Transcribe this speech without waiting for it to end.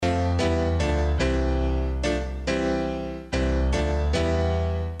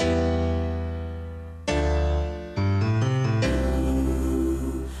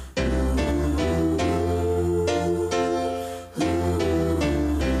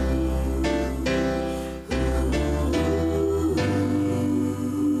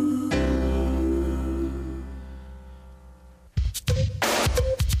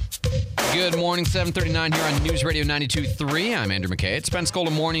Good morning, 7:39 here on News Radio 92.3. I'm Andrew McKay. It's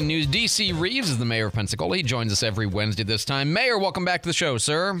Pensacola Morning News. D.C. Reeves is the mayor of Pensacola. He joins us every Wednesday this time. Mayor, welcome back to the show,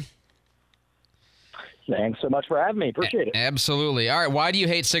 sir. Thanks so much for having me. Appreciate it. Absolutely. All right, why do you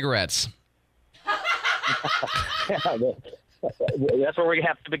hate cigarettes? That's where we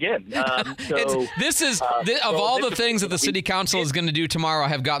have to begin. Of all the things that the city council is going to do tomorrow, I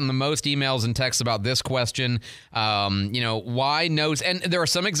have gotten the most emails and texts about this question. Why no? And there are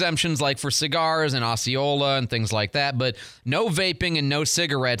some exemptions, like for cigars and Osceola and things like that, but no vaping and no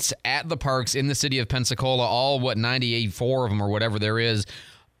cigarettes at the parks in the city of Pensacola. All 94 of them or whatever there is.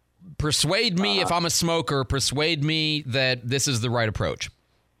 Persuade me, if I'm a smoker, persuade me that this is the right approach.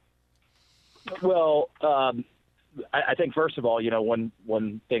 Well, I think, first of all,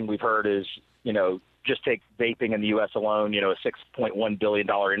 one thing we've heard is, just take vaping in the U.S. alone, a $6.1 billion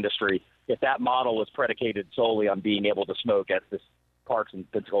industry. If that model is predicated solely on being able to smoke at this parks in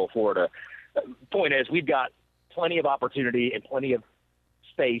Pensacola, Florida, point is we've got plenty of opportunity and plenty of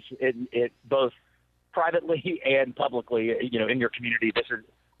space in both privately and publicly, in your community.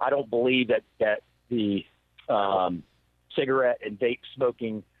 I don't believe that the cigarette and vape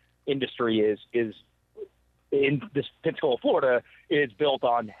smoking industry is in this Pensacola, Florida, is built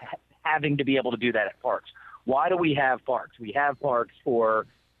on having to be able to do that at parks. Why do we have parks? We have parks for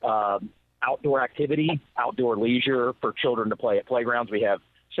outdoor activity, outdoor leisure, for children to play at playgrounds. We have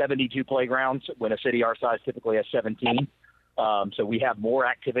 72 playgrounds when a city our size typically has 17. So we have more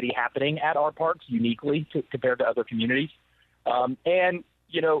activity happening at our parks uniquely compared to other communities. To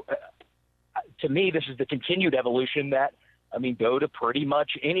me, this is the continued evolution that, go to pretty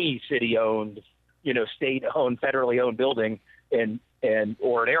much any city-owned, state-owned, federally owned building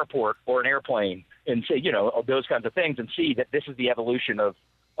or an airport or an airplane and say, those kinds of things, and see that this is the evolution of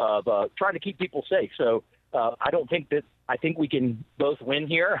trying to keep people safe. So I think we can both win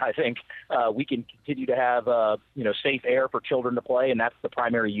here. I think we can continue to have, safe air for children to play, and that's the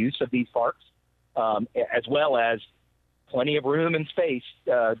primary use of these parks, as well as plenty of room and space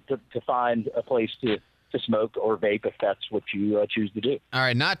to find a place to smoke or vape if that's what you choose to do. All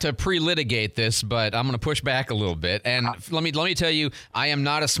right, not to pre-litigate this, but I'm going to push back a little bit. And let me tell you, I am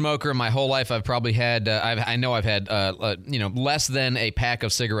not a smoker. My whole life, I've probably had I've had less than a pack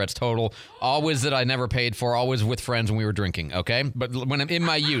of cigarettes total. Always that I never paid for. Always with friends when we were drinking. Okay, but when I'm in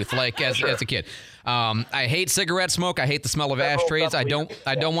my youth, like as a kid. I hate cigarette smoke. I hate the smell of ashtrays. I don't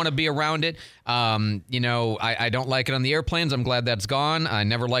want to be around it. I don't like it on the airplanes. I'm glad that's gone. I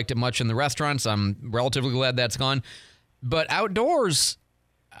never liked it much in the restaurants. I'm relatively glad that's gone. But outdoors,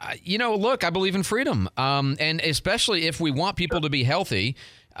 look, I believe in freedom. And especially if we want people to be healthy,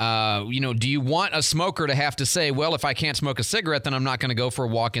 do you want a smoker to have to say, well, if I can't smoke a cigarette, then I'm not going to go for a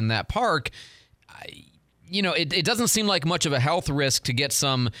walk in that park? It doesn't seem like much of a health risk to get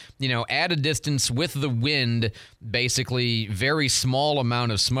some, at a distance with the wind, basically very small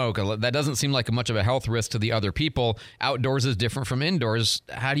amount of smoke. That doesn't seem like much of a health risk to the other people. Outdoors is different from indoors.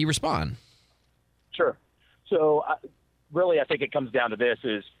 How do you respond? Sure. So I think it comes down to this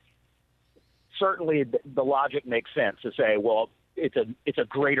is certainly the logic makes sense to say, well, it's a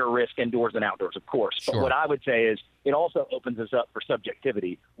greater risk indoors than outdoors, of course. But Sure. What I would say is it also opens us up for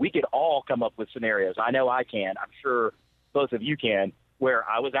subjectivity. We could all come up with scenarios. I know I can. I'm sure both of you can, where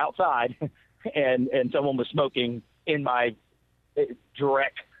I was outside and someone was smoking in my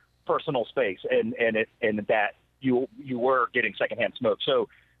direct personal space, and that you were getting secondhand smoke. So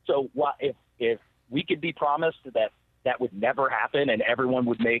if we could be promised that would never happen and everyone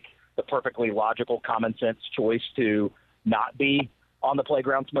would make the perfectly logical, common sense choice to not be on the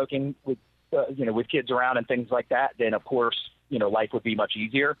playground smoking with kids around and things like that, then of course, life would be much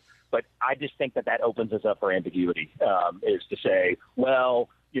easier. But I just think that opens us up for ambiguity, is to say, well,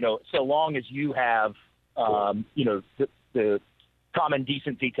 so long as you have, the common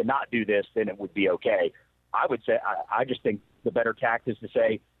decency to not do this, then it would be okay. I would say, I just think the better tact is to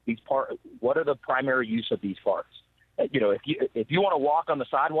say, what are the primary use of these parks? If you want to walk on the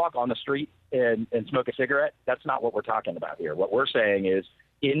sidewalk on the street and smoke a cigarette, that's not what we're talking about here. What we're saying is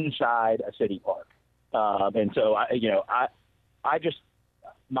inside a city park. And so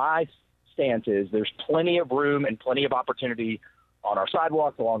my stance is there's plenty of room and plenty of opportunity on our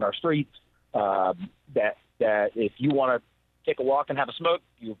sidewalks, along our streets, that if you want to take a walk and have a smoke,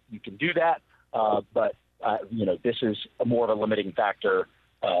 you can do that. But this is more of a limiting factor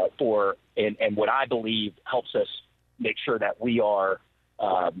and what I believe helps us make sure that we are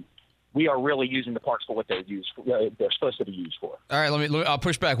we are really using the parks for what they're used for, they're supposed to be used for. All right, I'll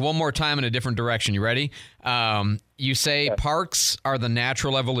push back one more time in a different direction. You ready? You say parks are the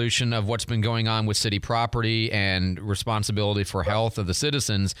natural evolution of what's been going on with city property and responsibility for health of the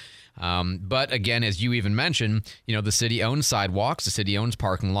citizens. But again, as you even mentioned, the city owns sidewalks, the city owns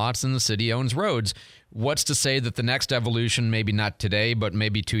parking lots, and the city owns roads. What's to say that the next evolution, maybe not today, but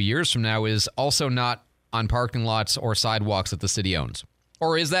maybe 2 years from now, is also not on parking lots or sidewalks that the city owns?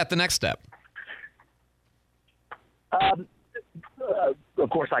 Or is that the next step? Of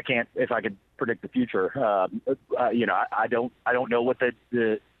course, I can't. If I could predict the future, I don't know what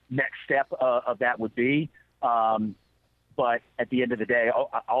the next step of that would be. But at the end of the day,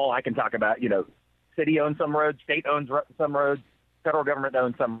 all I can talk about, city owns some roads, state owns some roads, federal government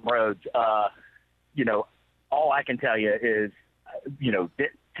owns some roads. All I can tell you is,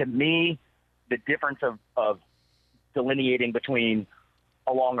 to me, the difference of delineating between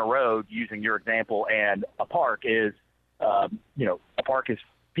along a road, using your example, and a park is, a park is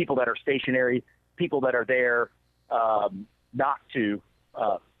people that are stationary, people that are there not to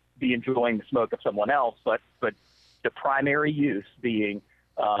be enjoying the smoke of someone else, but the primary use being,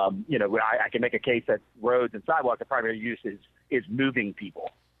 I can make a case that roads and sidewalks, the primary use is moving people.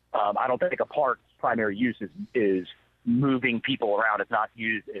 I don't think a park's primary use is moving people around. It's not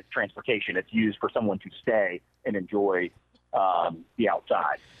used as transportation. It's used for someone to stay and enjoy the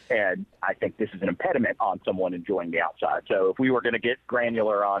outside. And I think this is an impediment on someone enjoying the outside. So if we were going to get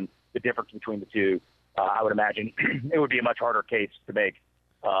granular on the difference between the two, I would imagine it would be a much harder case to make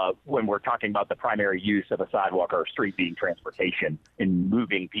when we're talking about the primary use of a sidewalk or a street being transportation and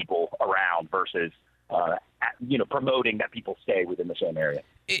moving people around versus promoting that people stay within the same area.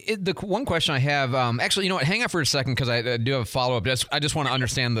 The one question I have, actually, hang out for a second because I do have a follow-up. I just want to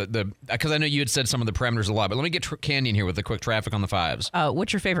understand because I know you had said some of the parameters a lot, but let me get Candy in here with the quick traffic on the fives.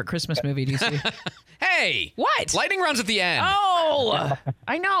 What's your favorite Christmas movie, DC? Hey! What? Lightning rounds at the end. Oh!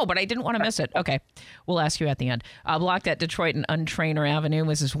 I know, but I didn't want to miss it. Okay, we'll ask you at the end. Blocked at Detroit and Untrainer Avenue.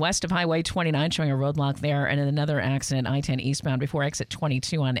 This is west of Highway 29, showing a roadblock there, and another accident, I-10 eastbound before exit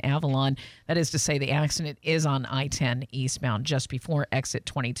 22 on Avalon. That is to say the accident is on I-10 eastbound just before exit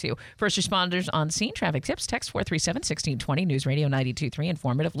 22. First responders on scene. Traffic tips. Text 437-1620. News Radio 92.3.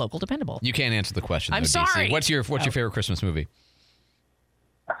 Informative, local, dependable. You can't answer the question. I'm though, sorry. DC. What's your favorite Christmas movie?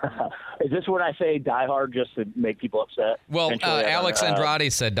 Is this when I say Die Hard just to make people upset? Well, Alex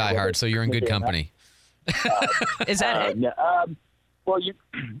Andrade said Die Hard, so you're in good company. Is that it? Well,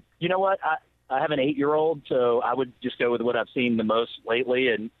 you know what? I have an 8-year-old, so I would just go with what I've seen the most lately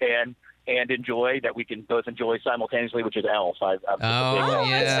and enjoy that we can both enjoy simultaneously, which is Elf. Yeah.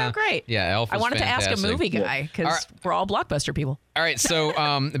 That's so great. Yeah, Elf is I wanted fantastic. to ask a movie guy because we're all blockbuster people. All right, so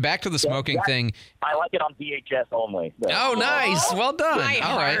back to the smoking thing. I like it on VHS only. So. Oh, nice. Well done. My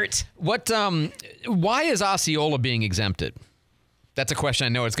all heart. Right. What? Why is Osceola being exempted? That's a question I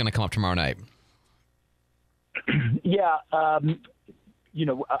know it's going to come up tomorrow night. Yeah,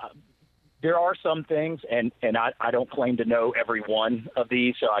 there are some things, and I don't claim to know every one of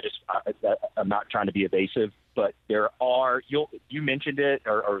these, so I'm not trying to be evasive, but there are. You mentioned it,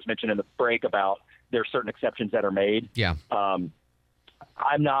 or was mentioned in the break about there are certain exceptions that are made. Yeah.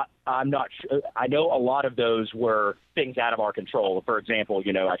 I'm not sure. I know a lot of those were things out of our control. For example,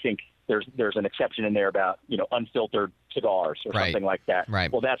 I think there's an exception in there about unfiltered cigars or something like that.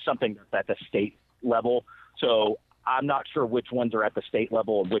 Right. Well, that's something that's at the state level. So I'm not sure which ones are at the state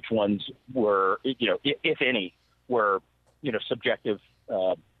level and which ones were, if any, were, subjective,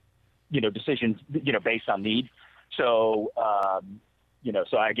 decisions, based on need. So,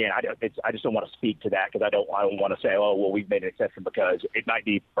 so again, I just don't want to speak to that because I don't want to say, oh, well, we've made an exception because it might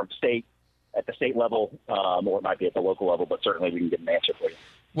be from at the state level, or it might be at the local level, but certainly we can get an answer for you.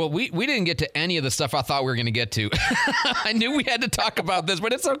 Well, we didn't get to any of the stuff I thought we were going to get to. I knew we had to talk about this,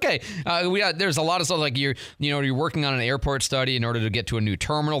 but it's okay. There's a lot of stuff like you're working on an airport study in order to get to a new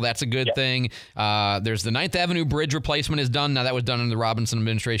terminal. That's a good thing. There's the 9th Avenue Bridge replacement is done. Now that was done under the Robinson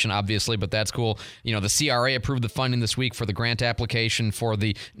administration, obviously, but that's cool. The CRA approved the funding this week for the grant application for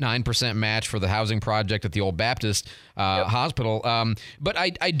the 9% match for the housing project at the Old Baptist Hospital. But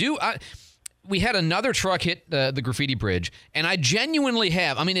we had another truck hit the graffiti bridge, and I genuinely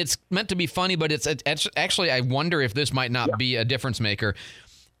have. I mean, it's meant to be funny, but it's actually, I wonder if this might not be a difference maker.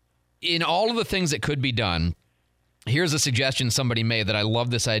 In all of the things that could be done, here's a suggestion somebody made that I love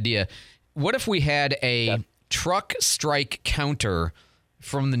this idea. What if we had a truck strike counter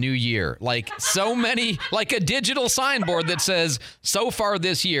from the new year. Like so many, like a digital signboard that says, so far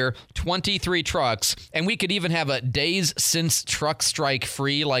this year, 23 trucks. And we could even have a days since truck strike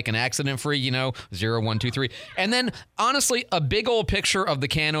free, like an accident free, 0, 1, 2, 3. And then, honestly, a big old picture of the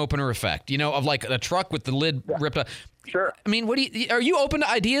can opener effect, of like a truck with the lid ripped up. Sure. I mean, are you open to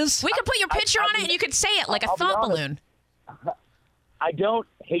ideas? We could put your picture on it and you could say it like a thought balloon. I don't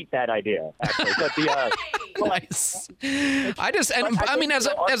hate that idea, actually. But nice.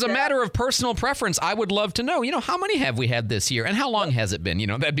 As a matter of personal preference, I would love to know, how many have we had this year and how long has it been?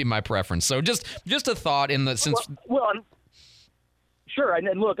 That'd be my preference. So just a thought sure.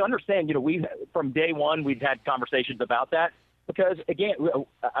 And look, understand, from day one, we've had conversations about that because, again,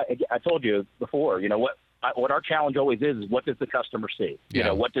 I told you before, what our challenge always is what does the customer see?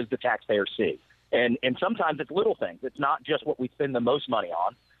 What does the taxpayer see? And sometimes it's little things. It's not just what we spend the most money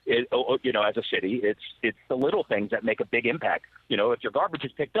on, as a city. It's the little things that make a big impact. If your garbage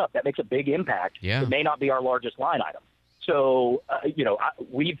is picked up, that makes a big impact. Yeah. It may not be our largest line item. So,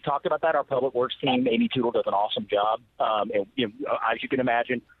 we've talked about that. Our public works team, Amy Tootle, does an awesome job. And as you can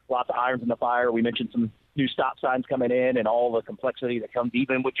imagine, lots of irons in the fire. We mentioned some new stop signs coming in and all the complexity that comes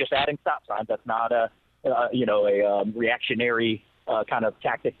even with just adding stop signs. That's not a reactionary kind of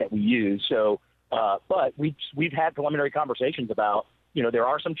tactic that we use. So, but we've had preliminary conversations about, there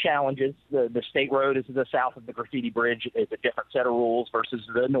are some challenges. The state road is to the south of the graffiti bridge. It's a different set of rules versus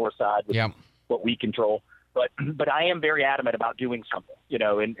the north side, which is what we control. But I am very adamant about doing something,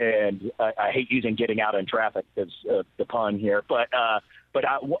 and I hate using getting out in traffic as the pun here. But I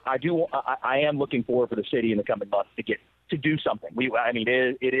am looking forward for the city in the coming months to do something.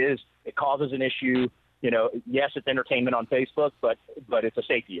 It causes an issue. Yes, it's entertainment on Facebook, but it's a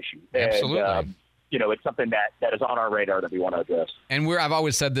safety issue. Absolutely. And, it's something that is on our radar that we want to address. And I've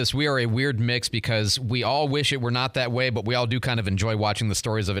always said this, we are a weird mix because we all wish it were not that way, but we all do kind of enjoy watching the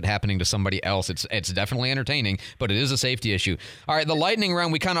stories of it happening to somebody else. It's definitely entertaining, but it is a safety issue. All right, the lightning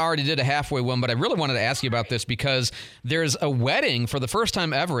round, we kind of already did a halfway one, but I really wanted to ask you about this because there's a wedding for the first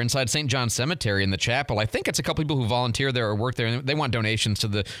time ever inside St. John's Cemetery in the chapel. I think it's a couple people who volunteer there or work there, and they want donations to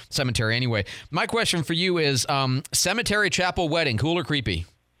the cemetery anyway. My question for you is, cemetery chapel wedding, cool or creepy?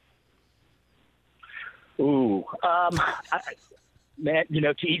 Ooh, man,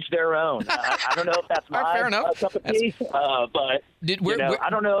 to each their own. I don't know if that's my cup of tea, but I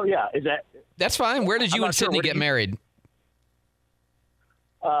don't know. Yeah, is that? That's fine. Where did you and Sydney get married?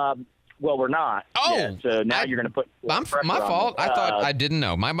 Well, we're not. Oh, yet, so now you're going to put. My fault. I thought I didn't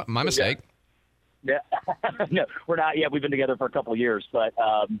know. My mistake. Yeah, no, we're not. Yeah, we've been together for a couple of years, but.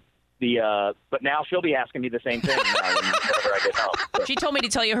 But now she'll be asking me the same thing whenever I get home. So. She told me to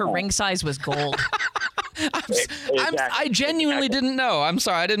tell you her ring size was gold. I genuinely didn't know. I'm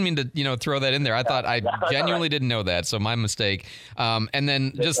sorry. I didn't mean to, throw that in there. I thought I genuinely didn't know that. So my mistake. And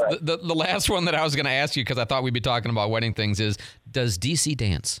then just the last one that I was going to ask you, because I thought we'd be talking about wedding things, is does DC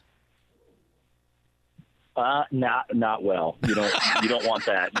dance? Not well. You don't want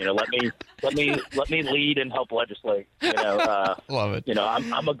that. Let me lead and help legislate. Love it.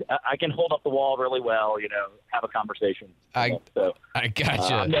 I can hold up the wall really well. Have a conversation. I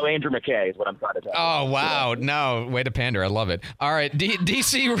gotcha. I'm no Andrew McKay is what I'm trying to tell you. Oh wow, no way to pander. I love it. All right,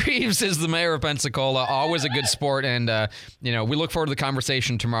 DC Reeves is the mayor of Pensacola. Always a good sport, and we look forward to the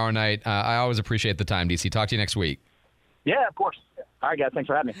conversation tomorrow night. I always appreciate the time, DC. Talk to you next week. Yeah, of course. All right, guys. Thanks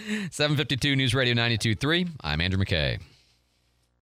for having me. 752 News Radio 92.3. I'm Andrew McKay.